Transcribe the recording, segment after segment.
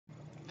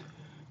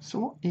So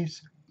what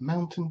is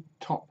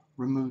mountaintop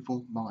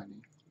removal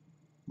mining?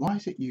 Why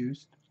is it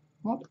used?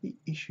 What are the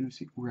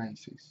issues it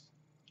raises?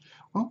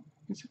 Well,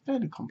 it's a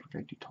fairly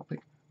complicated topic.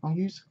 I'll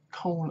use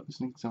coal as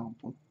an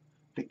example,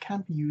 but it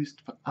can be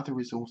used for other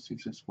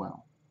resources as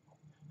well.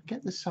 To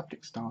get the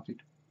subject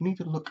started, you need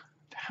to look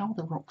at how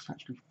the rocks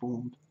actually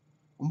formed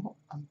and what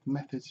are the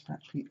methods for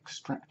actually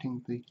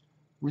extracting the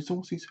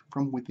resources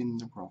from within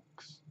the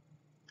rocks.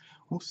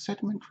 Well,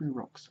 sedimentary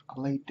rocks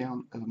are laid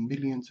down over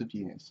millions of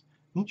years.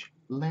 Each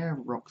layer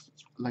of rocks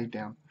that's laid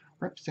down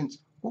represents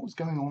what was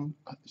going on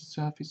at the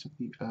surface of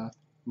the Earth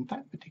in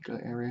that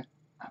particular area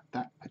at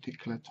that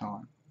particular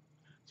time.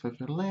 So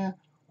for a layer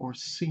or a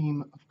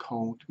seam of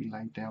coal to be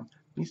laid down,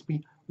 there needs to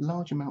be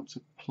large amounts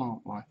of plant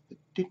life that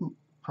didn't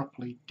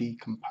properly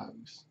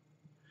decompose.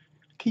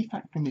 The key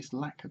factor in this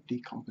lack of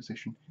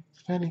decomposition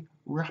is fairly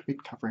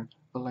rapid covering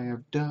of a layer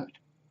of dirt,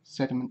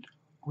 sediment,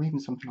 or even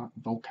something like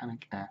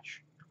volcanic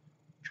ash,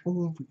 which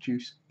all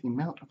reduce the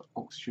amount of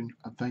oxygen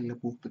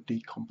available for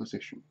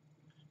decomposition.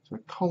 So a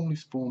coal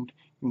is formed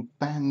in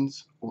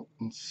bands or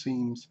in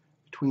seams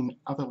between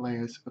other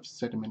layers of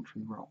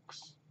sedimentary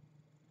rocks.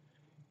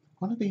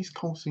 If one of these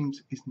coal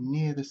seams is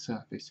near the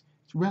surface,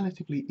 it's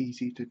relatively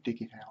easy to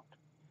dig it out.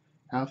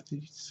 However, if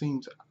these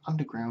seams are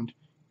underground,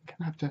 you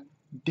can have to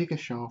dig a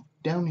shaft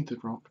down into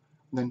the rock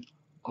and then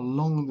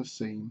along the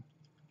seam,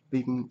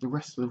 leaving the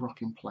rest of the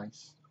rock in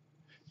place.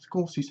 This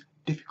course is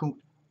difficult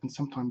and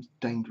sometimes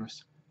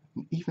dangerous,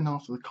 and even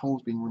after the coal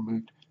has been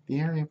removed, the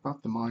area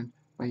above the mine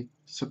may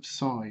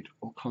subside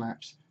or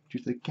collapse due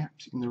to the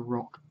gaps in the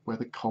rock where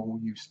the coal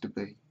used to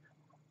be.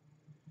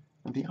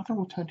 And the other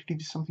alternative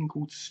is something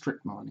called strip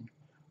mining,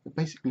 where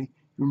basically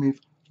you remove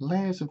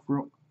layers of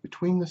rock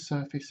between the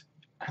surface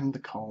and the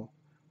coal,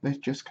 then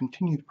just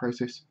continue the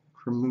process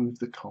to remove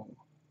the coal.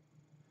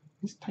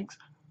 This takes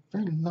a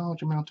very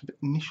large amount of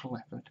initial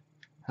effort.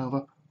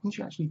 However, once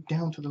you're actually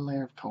down to the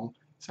layer of coal,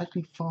 it's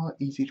actually far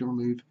easier to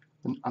remove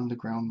than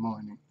underground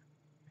mining.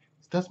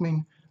 This does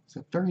mean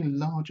there's a very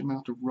large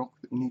amount of rock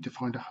that you need to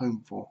find a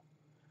home for.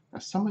 Now,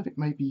 some of it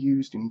may be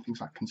used in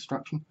things like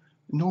construction,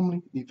 but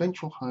normally the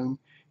eventual home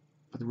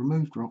for the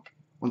removed rock,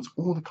 once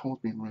all the coal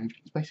has been removed,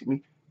 is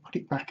basically put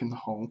it back in the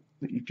hole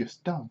that you've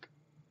just dug.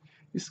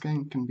 This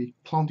game can be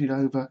planted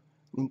over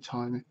in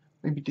time. It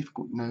may be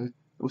difficult to know there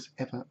was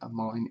ever a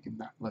mine in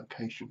that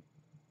location.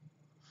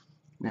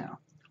 Now,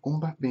 all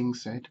that being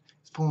said,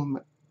 form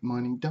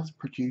mining does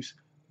produce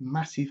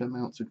massive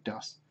amounts of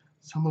dust,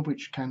 some of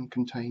which can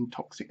contain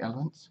toxic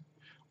elements.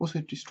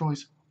 Also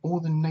destroys all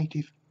the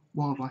native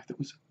wildlife that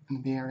was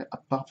in the area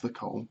above the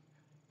coal,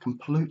 can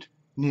pollute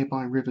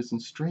nearby rivers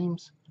and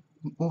streams,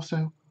 and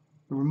also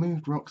the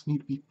removed rocks need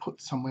to be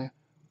put somewhere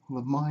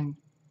where the mine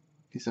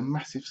is a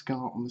massive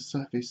scar on the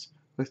surface,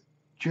 both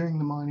during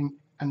the mining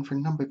and for a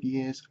number of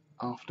years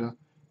after,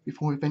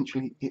 before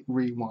eventually it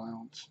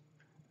rewilds.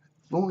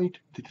 To avoid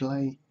the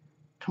delay,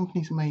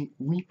 companies may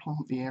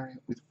replant the area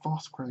with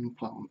fast-growing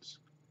plants.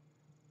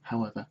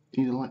 However,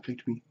 these are likely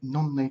to be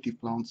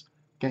non-native plants,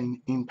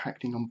 again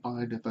impacting on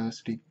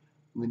biodiversity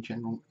and the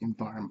general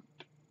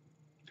environment.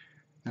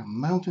 Now,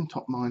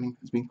 mountaintop mining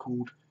has been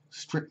called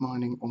strip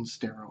mining on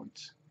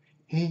steroids.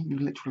 Here you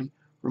literally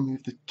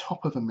remove the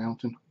top of a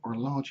mountain or a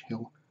large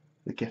hill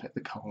to get at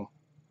the coal.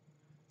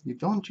 The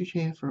advantage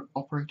here for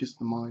operators of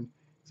the mine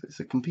is that it's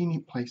a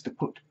convenient place to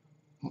put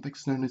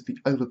what's known as the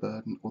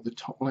overburden or the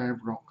top layer of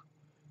rock,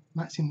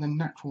 and that's in the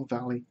natural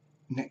valley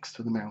next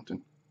to the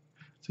mountain.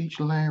 So each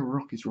layer of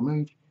rock is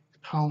removed,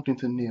 piled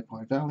into the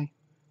nearby valley.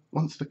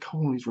 Once the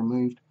coal is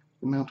removed,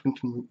 the mountain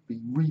can be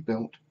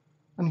rebuilt,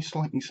 only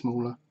slightly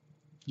smaller,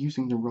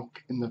 using the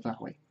rock in the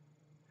valley.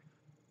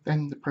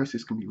 Then the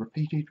process can be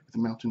repeated with the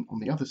mountain on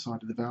the other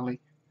side of the valley.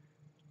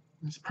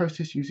 This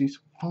process uses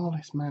far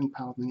less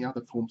manpower than the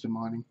other forms of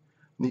mining,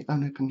 and the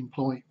owner can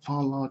employ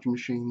far larger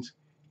machines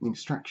in the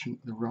extraction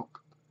of the rock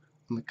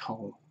and the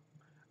coal.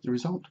 As a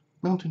result,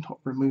 mountaintop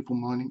removal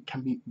mining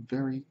can be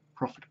very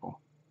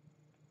profitable.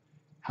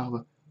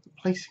 However, the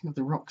placing of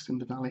the rocks in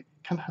the valley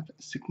can have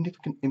a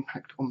significant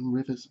impact on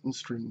rivers and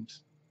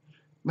streams.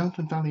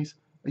 Mountain valleys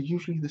are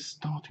usually the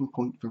starting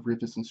point for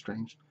rivers and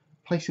streams.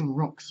 Placing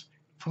rocks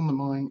from the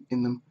mine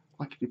in them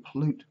likely to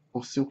pollute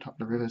or silt up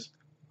the rivers,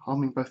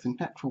 harming both the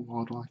natural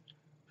wildlife,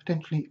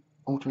 potentially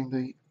altering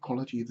the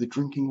quality of the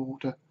drinking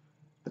water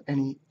that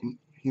any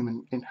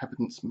human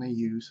inhabitants may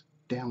use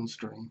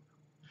downstream.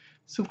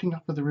 Silting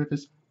up of the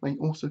rivers may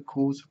also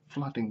cause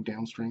flooding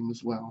downstream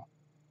as well.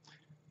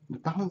 The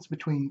balance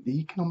between the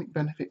economic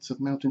benefits of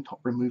mountaintop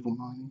removal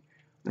mining and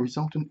the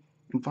resultant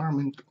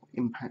environmental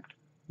impact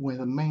where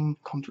the main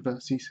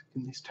controversies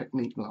in this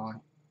technique lie.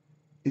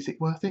 Is it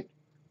worth it?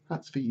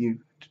 That's for you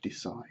to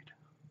decide.